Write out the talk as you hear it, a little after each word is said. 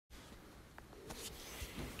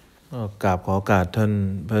กราบขอโอกาสท่าน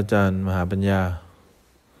พระอาจารย์มหาปัญญา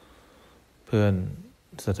เพื่อน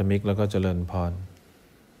สัทธมิกแล้วก็เจริญพร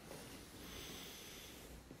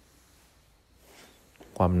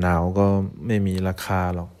ความหนาวก็ไม่มีราคา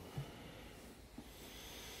หรอก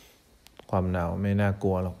ความหนาวไม่น่าก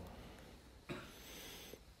ลัวหรอก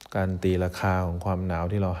การตีราคาของความหนาว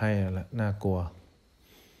ที่เราให้แหละน่ากลัว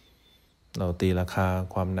เราตีราคา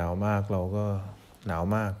ความหนาวมากเราก็หนาว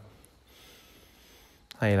มาก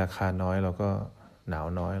ให้ราคาน้อยเราก็หนาว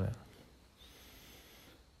น้อยแหละ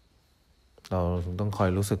เราต้องคอย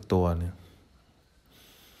รู้สึกตัวเนี่ย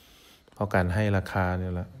เพราะการให้ราคาเนี่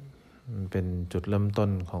ยแหละมันเป็นจุดเริ่มต้น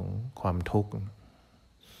ของความทุกข์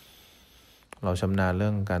เราชำนาญเรื่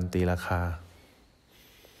องการตีราคา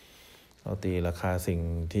เราตีราคาสิ่ง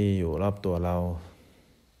ที่อยู่รอบตัวเรา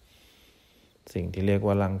สิ่งที่เรียก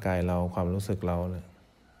ว่าร่างกายเราความรู้สึกเราเนี่ย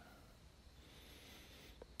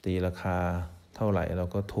ตีราคาเท่าไหร่เรา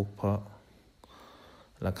ก็ทุกข์เพราะ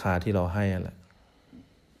ราคาที่เราให้แหละ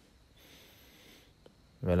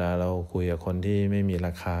เวลาเราคุยกับคนที่ไม่มีร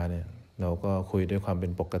าคาเนี่ยเราก็คุยด้วยความเป็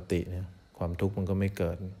นปกติเนี่ยความทุกข์มันก็ไม่เ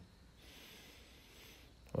กิด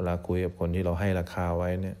เวลาคุยกับคนที่เราให้ราคาไว้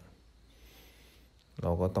เนี่ยเร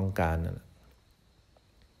าก็ต้องการ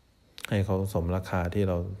ให้เขาสมราคาที่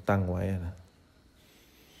เราตั้งไว้นะ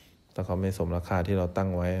ถ้าเขาไม่สมราคาที่เราตั้ง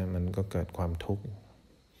ไว้มันก็เกิดความทุกข์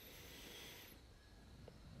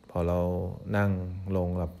พอเรานั่งลง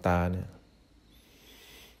หลับตาเนี่ย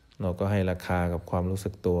เราก็ให้ราคากับความรู้สึ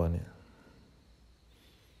กตัวเนี่ย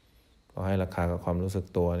พอให้ราคากับความรู้สึก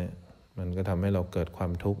ตัวเนี่ยมันก็ทำให้เราเกิดควา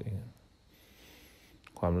มทุกข์เอง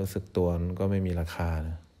ความรู้สึกตัวมันก็ไม่มีราคา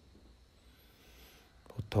นะ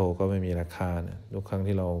พุทโธก็ไม่มีราคานะทุกครั้ง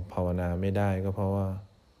ที่เราภาวนาไม่ได้ก็เพราะว่า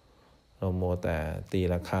เราโมแต่ตี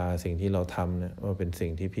ราคาสิ่งที่เราทำเนี่ยว่าเป็นสิ่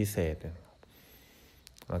งที่พิเศษ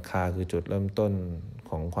ราคาคือจุดเริ่มต้น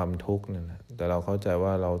ของความทุกข์นั่นแหละแต่เราเข้าใจว่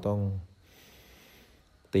าเราต้อง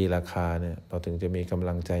ตีราคาเนี่ยเราถึงจะมีกำ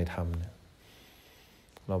ลังใจทำเนี่ย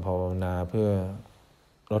เราภาวนาเพื่อ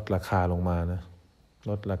ลดราคาลงมานะ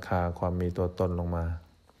ลดราคาความมีตัวตนลงมา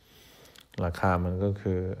ราคามันก็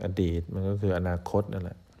คืออดีตมันก็คืออนาคตนั่นแห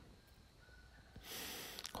ละ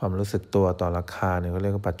ความรู้สึกตัวต่อราคาเนี่ยเขาเรี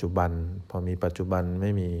ยกว่าปัจจุบันพอมีปัจจุบันไ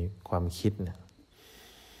ม่มีความคิดเนี่ย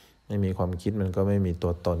ไม่มีความคิดมันก็ไม่มีตั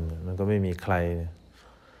วตนมันก็ไม่มีใคร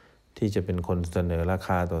ที่จะเป็นคนเสนอราค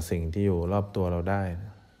าต่อสิ่งที่อยู่รอบตัวเราได้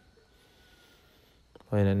เพ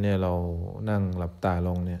ราะฉะนั้นเนี่ยเรานั่งหลับตาล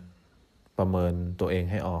งเนี่ยประเมินตัวเอง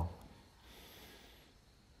ให้ออก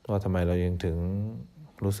ว่าทำไมเรายังถึง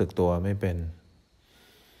รู้สึกตัวไม่เป็น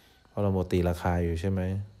เพราะเราโมตีราคาอยู่ใช่ไหม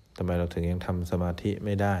ทำไมเราถึงยังทำสมาธิไ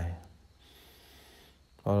ม่ได้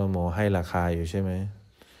เพราะเราโมให้ราคาอยู่ใช่ไหม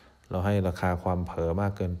เราให้ราคาความเผลอมา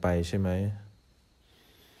กเกินไปใช่ไหม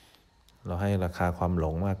เราให้ราคาความหล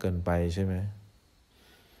งมากเกินไปใช่ไหม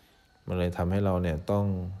มันเลยทำให้เราเนี่ยต้อง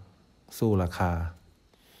สู้ราคา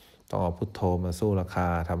ต้องเอาพุทโธมาสู้ราคา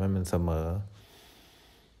ทำให้มันเสมอ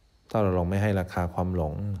ถ้าเราลองไม่ให้ราคาความหล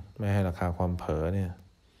งไม่ให้ราคาความเผลอเนี่ย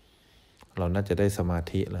เราน่าจะได้สมา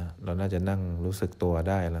ธิแล้วเราน่าจะนั่งรู้สึกตัว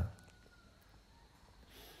ได้แล้ว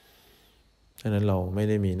ฉะนั้นเราไม่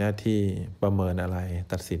ได้มีหน้าที่ประเมินอะไร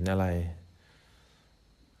ตัดสินอะไร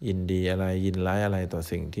ยินดีอะไรยินร้ายอะไรต่อ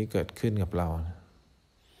สิ่งที่เกิดขึ้นกับเรา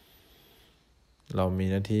เรามี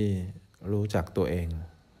หน้าที่รู้จักตัวเอง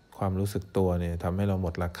ความรู้สึกตัวเนี่ยทำให้เราหม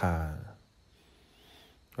ดราคา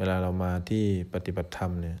เวลาเรามาที่ปฏิบัติธรร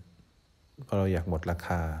มเนี่ยเพราะเราอยากหมดราค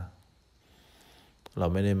าเรา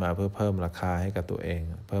ไม่ได้มาเพื่อเพิ่มราคาให้กับตัวเอง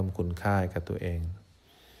เพิ่มคุณค่าให้กับตัวเอง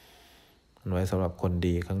มันไว้สำหรับคน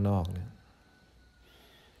ดีข้างนอกเนี่ย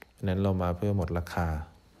นั้นเรามาเพื่อหมดราคา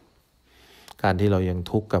การที่เรายัง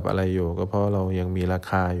ทุกข์กับอะไรอยู่ก็เพราะเรายังมีรา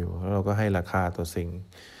คาอยู่แล้วเราก็ให้ราคาต่อสิ่ง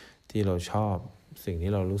ที่เราชอบสิ่ง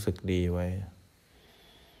ที่เรารู้สึกดีไว้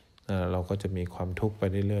เราก็จะมีความทุกข์ไป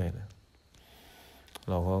เรื่อยๆนะ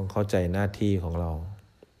เราก็เข้าใจหน้าที่ของเรา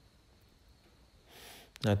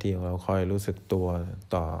หน้าที่ของเราคอยรู้สึกตัว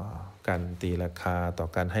ต่อการตีราคาต่อ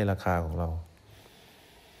การให้ราคาของเรา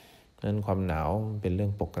นั้นความหนาวเป็นเรื่อ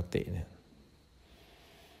งปกติเนี่ย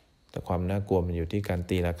แต่ความน่ากลัวมันอยู่ที่การ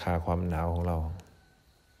ตีราคาความหนาวของเรา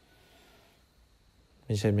ไ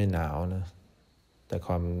ม่ใช่ไม่หนาวนะแต่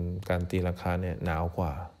การตีราคาเนี่ยหนาวกว่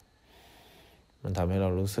ามันทำให้เรา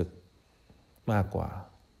รู้สึกมากกว่า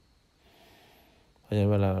เพราะฉะนั้น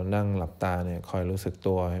เวลาเรานั่งหลับตาเนี่ยคอยรู้สึก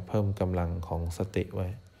ตัวให้เพิ่มกำลังของสติไว้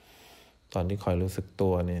ตอนที่คอยรู้สึกตั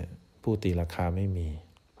วเนี่ยผู้ตีราคาไม่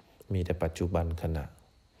มีแต่ปัจจุบันขณะ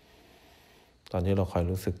ตอนที่เราคอย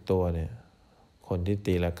รู้สึกตัวเนี่ยคนที่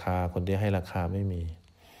ตีราคาคนที่ให้ราคาไม่มี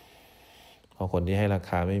พอคนที่ให้รา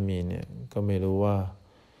คาไม่มีเนี่ยก็ไม่รู้ว่า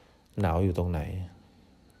หนาวอยู่ตรงไหน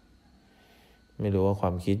ไม่รู้ว่าคว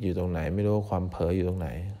ามคิดอยู่ตรงไหนไม่รู้ว่าความเผลออยู่ตรงไหน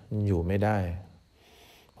มันอยู่ไม่ได้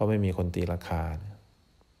เพราะไม่มีคนตีราคา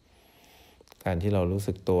การที่เรารู้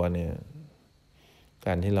สึกตัวเนี่ยก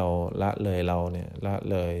ารที่เราละเลยเราเนี่ยละ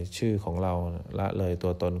เลยชื่อของเราละเลยตั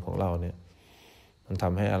วตนของเราเนี่ยมันท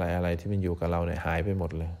ำให้อะไรที่มันอยู่กับเราเนี่ยหายไปหม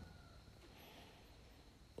ดเลย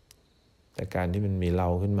แต่การที่มันมีเรา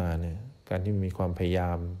ขึ้นมาเนี่ยการที่มันมีความพยายา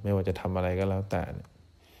มไม่ว่าจะทำอะไรก็แล้วแต่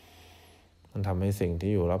มันทำให้สิ่ง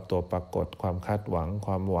ที่อยู่รอบตัวปรากฏความคาดหวังค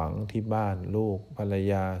วามหวังที่บ้านลูกภรร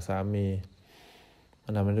ยาสามีมั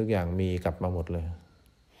นทำให้ทุกอย่างมีกลับมาหมดเลย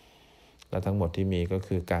และทั้งหมดที่มีก็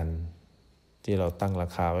คือการที่เราตั้งรา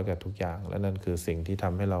คาไว้กับทุกอย่างและนั่นคือสิ่งที่ท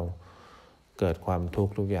ำให้เราเกิดความทุก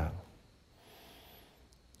ข์ทุกอย่าง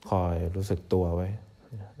คอยรู้สึกตัวไว้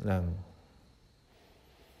นั่ง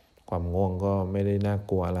ความง่วงก็ไม่ได้น่า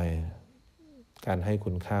กลัวอะไรการให้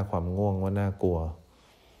คุณค่าความง่วงว่าน่ากลัว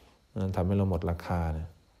นั้นทำให้เราหมดราคานะ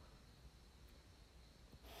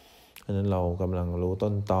เพราะนั้นเรากำลังรู้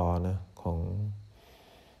ต้นตอนะของ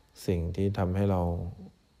สิ่งที่ทำให้เรา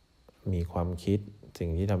มีความคิดสิ่ง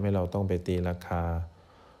ที่ทำให้เราต้องไปตีราคา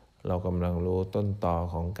เรากำลังรู้ต้นตอ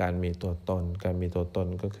ของการมีตัวตนการมีตัวตน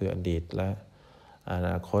ก็คืออดีตและอน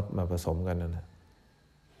าคตมาผสมกันนะ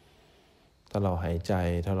ถ้าเราหายใจ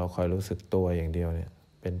ถ้าเราคอยรู้สึกตัวอย่างเดียวเนี่ย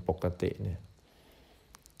เป็นปกติเนี่ย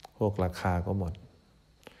พวกราคาก็หมด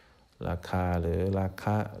ราคาหรือราค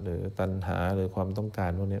ะหรือตัณหาหรือความต้องการ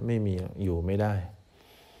พวกนี้ไม่มีอยู่ไม่ได้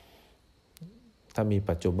ถ้ามี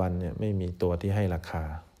ปัจจุบันเนี่ยไม่มีตัวที่ให้ราคา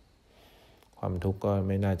ความทุกข์ก็ไ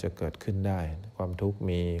ม่น่าจะเกิดขึ้นได้ความทุกข์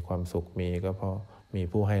มีความสุขมีก็เพราะมี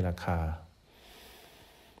ผู้ให้ราคา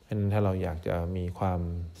เพราะฉะนั้นถ้าเราอยากจะมีความ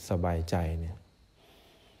สบายใจเนี่ย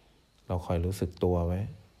เราคอยรู้สึกตัวไว้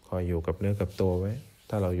คอยอยู่กับเนื้อกับตัวไว้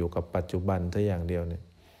ถ้าเราอยู่กับปัจจุบันแค่อย่างเดียวเนี่ย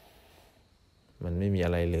มันไม่มีอ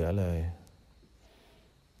ะไรเหลือเลย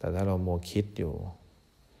แต่ถ้าเรามัวคิดอยู่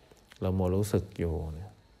เรามัวรู้สึกอยู่เนี่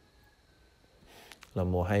ยเรา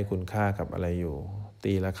มัวให้คุณค่ากับอะไรอยู่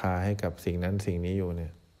ตีราคาให้กับสิ่งนั้นสิ่งนี้อยู่เนี่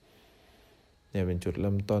ยเป็นจุดเ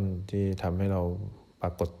ริ่มต้นที่ทำให้เราปร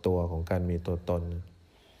ากฏตัวของการมีตัวตน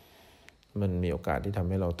มันมีโอกาสที่ทำ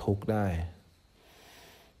ให้เราทุกข์ได้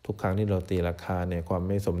ทุกครั้งที่เราตีราคาเนี่ยความไ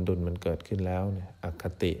ม่สมดุลมันเกิดขึ้นแล้วเนี่ยอค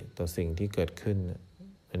ติต่อสิ่งที่เกิดขึ้น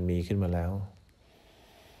มันมีขึ้นมาแล้ว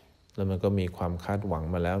มันก็มีความคาดหวัง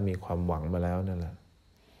มาแล้วมีความหวังมาแล้วนั่นแหละ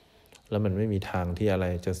แล้วมันไม่มีทางที่อะไร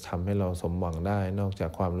จะทำให้เราสมหวังได้นอกจา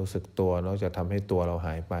กความรู้สึกตัวนอกจากทำให้ตัวเราห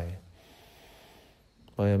ายไป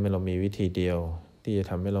เพราะฉะนั้นเรามีวิธีเดียวที่จะ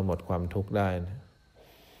ทำให้เราหมดความทุกข์ได้นะ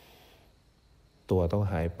ตัวต้อง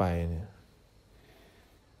หายไปเนี่ย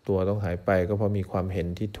ตัวต้องหายไปก็เพราะมีความเห็น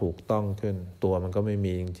ที่ถูกต้องขึ้นตัวมันก็ไม่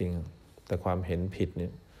มีจริงๆแต่ความเห็นผิดเนี่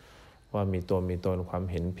ยว่ามีตัวมีตนความ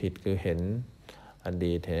เห็นผิดคือเห็นอ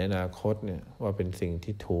ดีตเห็นอนาคตเนี่ยว่าเป็นสิ่ง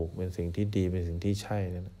ที่ถูกเป็นสิ่งที่ดีเป็นสิ่งที่ใช่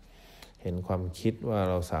เนี่ยเห็นความคิดว่า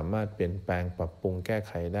เราสามารถเปลี่ยนแปลงปรับปรุงแก้ไ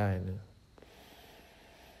ขได้เ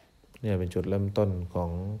นี่ยเป็นจุดเริ่มต้นขอ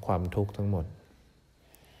งความทุกข์ทั้งหมด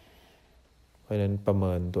เพราะฉะนั้นประเ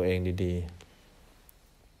มินตัวเองดีๆ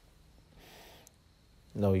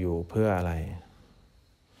เราอยู่เพื่ออะไร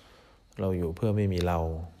เราอยู่เพื่อไม่มีเรา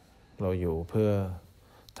อยู่เพื่อ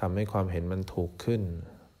ทำให้ความเห็นมันถูกขึ้น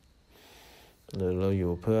หรือเราอ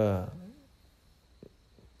ยู่เพื่อ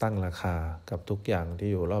ตั้งราคากับทุกอย่างที่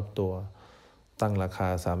อยู่รอบตัวตั้งราคา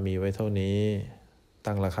สามีไว้เท่านี้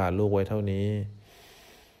ตั้งราคาลูกไว้เท่านี้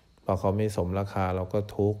พอเขาไม่สมราคาเราก็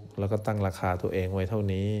ทุกข์แล้วก็ตั้งราคาตัวเองไว้เท่า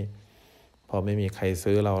นี้พอไม่มีใคร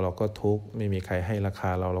ซื้อเราก็ทุกข์ไม่มีใครให้ราคา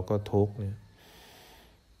เราก็ทุกข์เนี่ย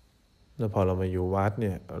แล้วพอเรามาอยู่วัดเ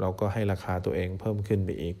นี่ยเราก็ให้ราคาตัวเองเพิ่มขึ้นไป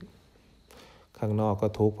อีกข้างนอกก็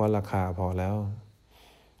ทุกข์เพราะราคาพอแล้ว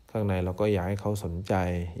ข้างในเราก็อยากให้เขาสนใจ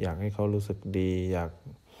อยากให้เขารู้สึกดีอยาก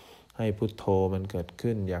ให้พุทโธมันเกิด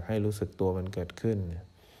ขึ้นอยากให้รู้สึกตัวมันเกิดขึ้น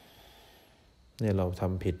เนี่ยเราท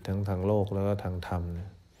ำผิดทั้งทางโลกแล้วก็ทางธรรม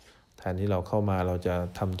แทนที่เราเข้ามาเราจะ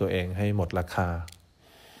ทำตัวเองให้หมดราคา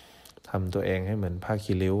ทำตัวเองให้เหมือนผ้า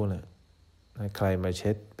คีริ้วนะให้ใครมาเ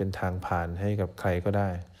ช็ดเป็นทางผ่านให้กับใครก็ได้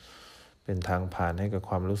เป็นทางผ่านให้กับ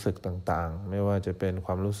ความรู้สึกต่างๆไม่ว่าจะเป็นค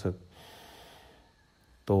วามรู้สึก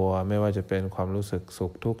ตัวไม่ว่าจะเป็นความรู้สึกสุ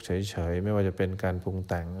ขทุกข์เฉยๆไม่ว่าจะเป็นการปรุง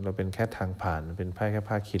แต่งเราเป็นแค่ทางผ่านเป็นแค่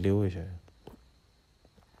ผ้าคีริ้วเฉย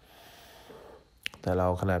ๆแต่เรา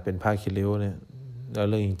ขนาดเป็นผ้าคีริ้วเนี่ยแล้ว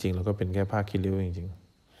เรื่องจริงๆเราก็เป็นแค่ผ้าคีริ้วจริง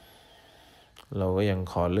ๆเราก็ยัง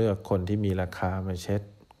ขอเลือกคนที่มีราคามาเช็ด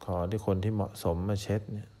ขอที่คนที่เหมาะสมมาเช็ด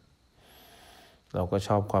เนี่ยเราก็ช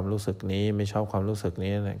อบความรู้สึกนี้ไม่ชอบความรู้สึก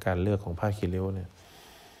นี้นะการเลือกของผ้าคีริ้วเนี่ย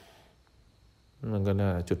มันก็น่า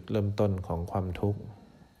จุดเริ่มต้นของความทุกข์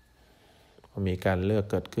พอมีการเลือก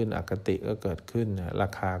เกิดขึ้นอคติก็เกิดขึ้นรา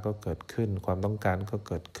คาก็เกิดขึ้นความต้องการก็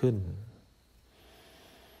เกิดขึ้น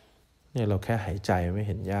เนี่ยเราแค่หายใจไม่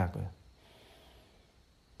เห็นยากเลย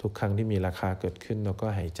ทุกครั้งที่มีราคาเกิดขึ้นเราก็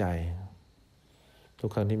หายใจทุก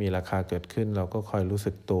ครั้งที่มีราคาเกิดขึ้นเราก็คอยรู้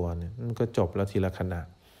สึกตัวเนี่ยมันก็จบแล้วทีละขณะ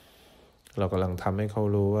เรากำลังทำให้เขา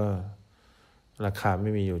รู้ว่าราคาไ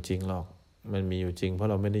ม่มีอยู่จริงหรอกมันมีอยู่จริงเพราะ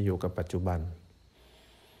เราไม่ได้อยู่กับปัจจุบัน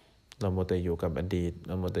เราโมแต่อยู่กับอดีตเ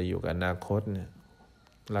ราโมแต่อยู่กับอนาคตเนี่ย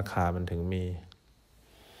ราคามันถึงมี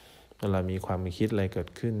เวลามีความคิดอะไรเกิด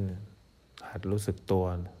ขึ้นหัดรู้สึกตัว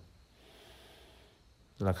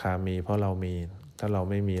ราคามีเพราะเรามีถ้าเรา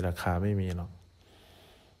ไม่มีราคาไม่มีหรอก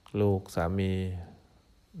ลูกสามี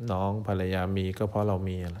น้องภรรยามีก็เพราะเรา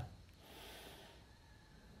มีแหละ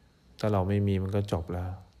ถ้าเราไม่มีมันก็จบแล้ว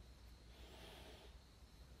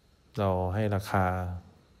เราให้ราคา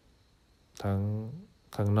ทั้ง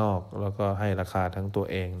ข้างนอกแล้วก็ให้ราคาทั้งตัว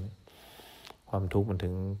เองความทุกข์มันถึ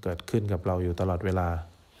งเกิดขึ้นกับเราอยู่ตลอดเวลา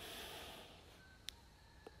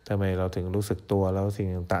ทำไมเราถึงรู้สึกตัวแล้วสิ่ง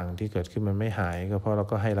ต่างๆที่เกิดขึ้นมันไม่หายก็เพราะเรา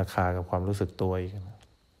ก็ให้ราคากับความรู้สึกตัวอีก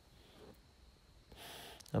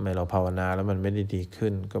ทำไมเราภาวนาแล้วมันไม่ได้ดีขึ้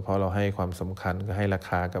นก็เพราะเราให้ความสำคัญก็ให้รา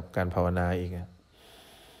คากับการภาวนาอีก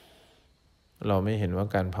เราไม่เห็นว่า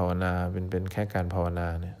การภาวนาเป็นแค่การภาวนา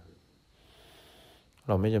เนี่ยเ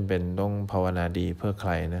ราไม่จำเป็นต้องภาวนาดีเพื่อใค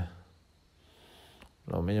รนะ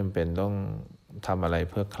เราไม่จำเป็นต้องทำอะไร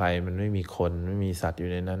เพื่อใครมันไม่มีคนไม่มีสัตว์อ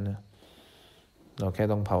ยู่ในนั้นนะเราแค่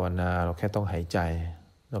ต้องภาวนาเราแค่ต้องหายใจ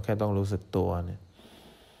เราแค่ต้องรู้สึกตัวเนี่ย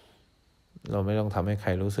เราไม่ต้องทำให้ใคร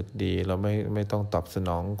รู้สึกดีเราไม่ต้องตอบสน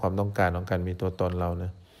องความต้องการของการมีตัวตนเราน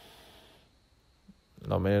ะเ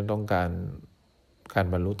ราไม่ได้ต้องการ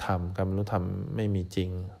บรรลุธรรมการบรรลุธรรมไม่มีจริง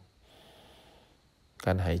ก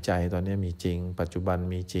ารหายใจตอนนี้มีจริงปัจจุบัน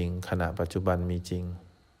มีจริงขณะปัจจุบันมีจริง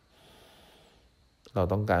เรา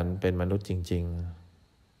ต้องการเป็นมนุษย์จริง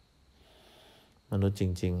ๆมนุษย์จ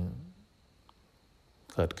ริงๆ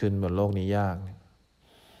เกิดขึ้นบนโลกนี้ยาก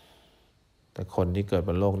แต่คนที่เกิดบ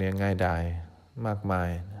นโลกนี้ง่ายดายมากมาย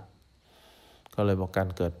ก็เลยบอกการ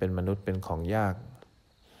เกิดเป็นมนุษย์เป็นของยาก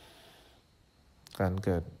การเ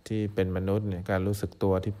กิดที่เป็นมนุษย์เนี่ยการรู้สึกตั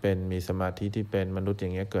วที่เป็นมีสมาธิที่เป็นมนุษย์อย่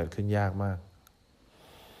างเงี้ยเกิดขึ้นยากมาก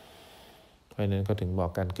เพราะฉะนั้นก็ถึงบอ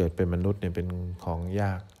กการเกิดเป็นมนุษย์เนี่ยเป็นของย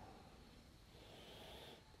าก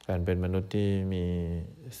การเป็นมนุษย์ที่มี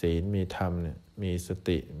ศีลมีธรรมเนี่ยมีส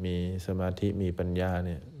ติมีสมาธิมีปัญญาเ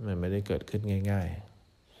นี่ยมันไม่ได้เกิดขึ้นง่ายๆ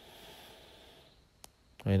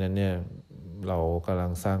เพราะฉะนั้นเนี่ยเรากำลั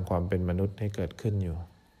งสร้างความเป็นมนุษย์ให้เกิดขึ้นอยู่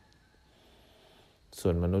ส่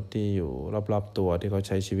วนมนุษย์ที่อยู่รอบๆตัวที่เขาใ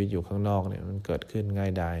ช้ชีวิตอยู่ข้างนอกเนี่ยมันเกิดขึ้นง่า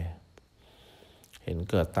ยดายเห็น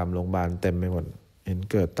เกิดตามโรงพยาบาลเต็มไปหมดเห็น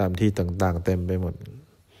เกิดตามที่ต่างๆเต็มไปหมด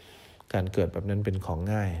การเกิดแบบนั้นเป็นของ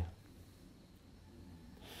ง่าย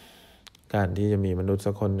การที่จะมีมนุษย์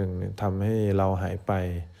สักคนหนึ่งทำให้เราหายไป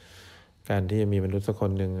การที่จะมีมนุษย์สักค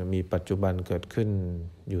นหนึ่งมีปัจจุบันเกิดขึ้น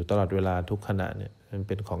อยู่ตลอดเวลาทุกขณะเนี่ยมันเ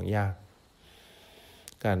ป็นของยาก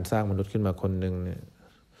การสร้างมนุษย์ขึ้นมาคนหนึ่งเนี่ย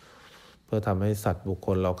เพื่อทำให้สัตว์บุคค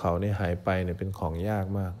ลเราเขาเนี่ยหายไปเนี่ยเป็นของยาก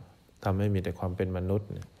มากทำให้มีแต่ความเป็นมนุษย์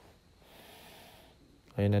เนี่ย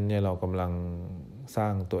เพราะฉะนั้นเนี่ยเรากำลังสร้า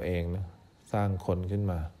งตัวเองนะสร้างคนขึ้น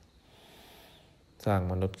มาสร้าง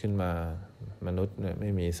มนุษย์ขึ้นมามนุษย์เนี่ยไม่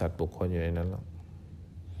มีสัตว์บุคคลอยู่ในนั้นหรอก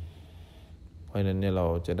เพราะฉะนั้นเนี่ยเรา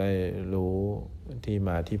จะได้รู้ที่ม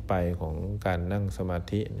าที่ไปของการนั่งสมา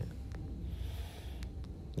ธิเนี่ย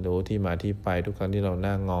รู้ที่มาที่ไปทุกครั้งที่เราห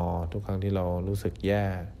น้างอทุกครั้งที่เรารู้สึกแย่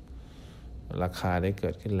ราคาได้เกิ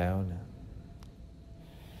ดขึ้นแล้วเนี่ย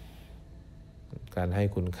การให้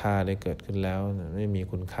คุณค่าได้เกิดขึ้นแล้วไม่มี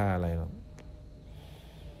คุณค่าอะไรหรอก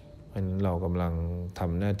เพราะฉะนั้นเรากำลังท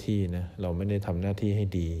ำหน้าที่นะเราไม่ได้ทำหน้าที่ให้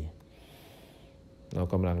ดีเรา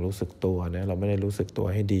กำลังรู้สึกตัวนะเราไม่ได้รู้สึกตัว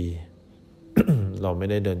ให้ดี เราไม่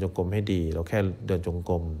ได้เดินจงกรมให้ดีเราแค่เดินจง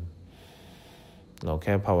กรมเราแ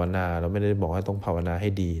ค่ภาวนาเราไม่ได้บอกให้ต้องภาวนาให้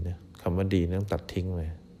ดีนะคำว่าดีต้องตัดทิ้งเลย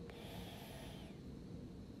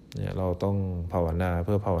เนี่ยเราต้องภาวนาเ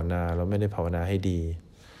พื่อภาวนาเราไม่ได้ภาวนาให้ดี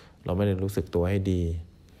เราไม่ได้รู้สึกตัวให้ดี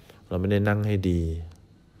เราไม่ได้นั่งให้ดี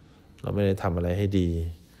เราไม่ได้ทำอะไรให้ดี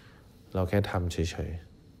เราแค่ทำเฉย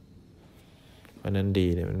ๆเพราะนั้นดี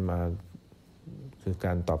เนี่ยมันมาคือก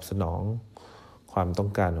ารตอบสนองความต้อ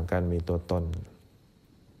งการของการมีตัวตน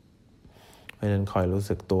เพราะฉะนั้นคอยรู้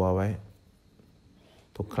สึกตัวไว้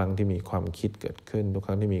ทุกครั้งที่มีความคิดเกิดขึ้นทุกค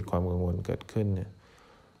รั้งที่มีความกังวลเกิดขึ้นเนี่ย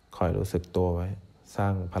คอยรู้สึกตัวไว้สร้า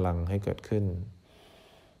งพลังให้เกิดขึ้น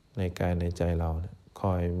ในกายในใจเราค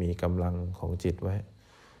อยมีกำลังของจิตไว้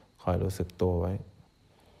คอยรู้สึกตัวไว้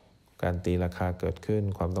การตีราคาเกิดขึ้น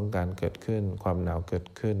ความต้องการเกิดขึ้นความหนาวเกิด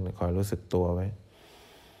ขึ้นคอยรู้สึกตัวไว้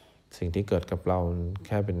สิ่งที่เกิดกับเราแ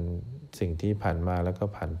ค่เป็นสิ่งที่ผ่านมาแล้วก็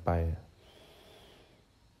ผ่านไป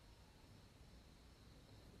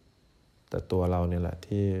แต่ตัวเราเนี่ยแหละ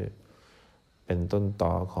ที่ เป็นต้นต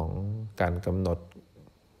อของการกำหนด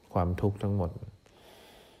ความทุกข์ทั้งหมด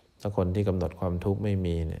ถ้าคนที่กำหนดความทุกข์ไม่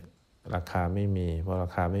มีเนี่ยราคาไม่มีเพราะรา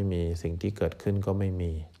คาไม่มีสิ่งที่เกิดขึ้นก็ไม่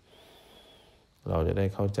มีเราจะได้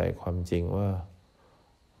เข้าใจความจริงว่า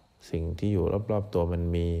สิ่งที่อยู่รอบๆตัวมัน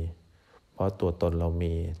มีเพราะตัวตนเรา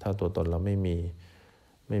มีถ้าตัวตนเราไม่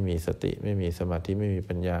มีสติไม่มีสมาธิไม่มี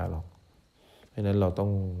ปัญญาหรอกเพราะนั้นเราต้อ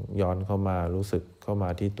งย้อนเข้ามารู้สึกเข้ามา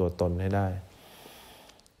ที่ตัวตนให้ได้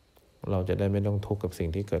เราจะได้ไม่ต้องทุกข์กับสิ่ง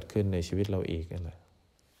ที่เกิดขึ้นในชีวิตเราอีกนั่นแหละ